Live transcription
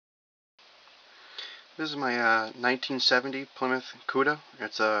This is my 1970 Plymouth Cuda.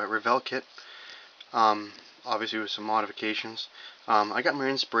 It's a Revell kit, obviously with some modifications. I got my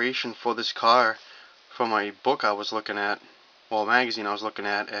inspiration for this car from a book I was looking at, well, a magazine I was looking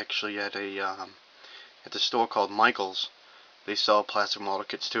at actually at the store called Michael's. They sell plastic model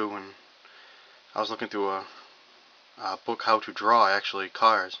kits too, and I was looking through a book how to draw actually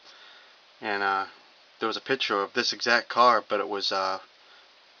cars, and there was a picture of this exact car, but it was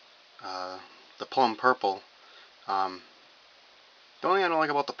the plum purple. The only thing I don't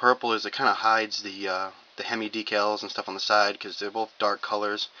like about the purple is it kind of hides the Hemi decals and stuff on the side because they're both dark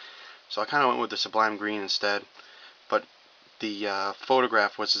colors. So I kind of went with the sublime green instead. But the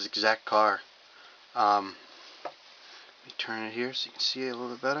photograph was this exact car. Let me turn it here so you can see it a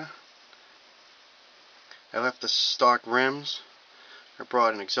little bit better. I left the stock rims. I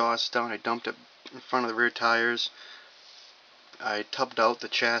brought an exhaust down. I dumped it in front of the rear tires. I tubbed out the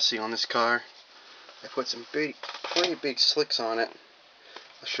chassis on this car. I put some pretty big slicks on it.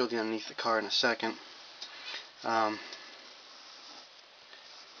 I'll show you underneath the car in a second. I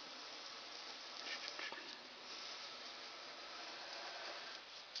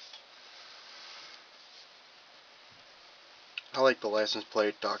like the license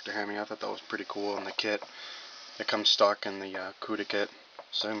plate Dr. Hemi. I thought that was pretty cool in the kit. It comes stock in the Cuda kit.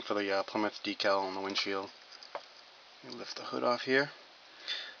 Same for the Plymouth decal on the windshield. Let me lift the hood off here.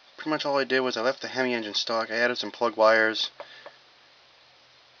 Pretty much all I did was I left the Hemi engine stock. I added some plug wires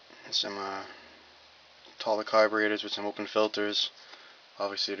and some taller carburetors with some open filters,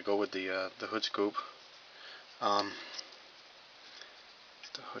 obviously to go with the hood scoop. Put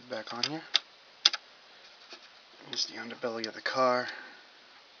the hood back on here. Here's the underbelly of the car.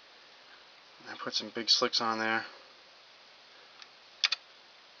 I put some big slicks on there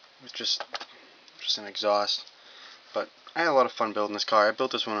with just an exhaust. But I had a lot of fun building this car. I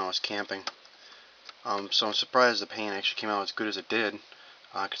built this when I was camping. So I'm surprised the paint actually came out as good as it did,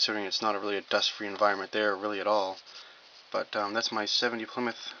 considering it's not really a dust-free environment there really at all. But that's my 70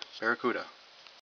 Plymouth Barracuda.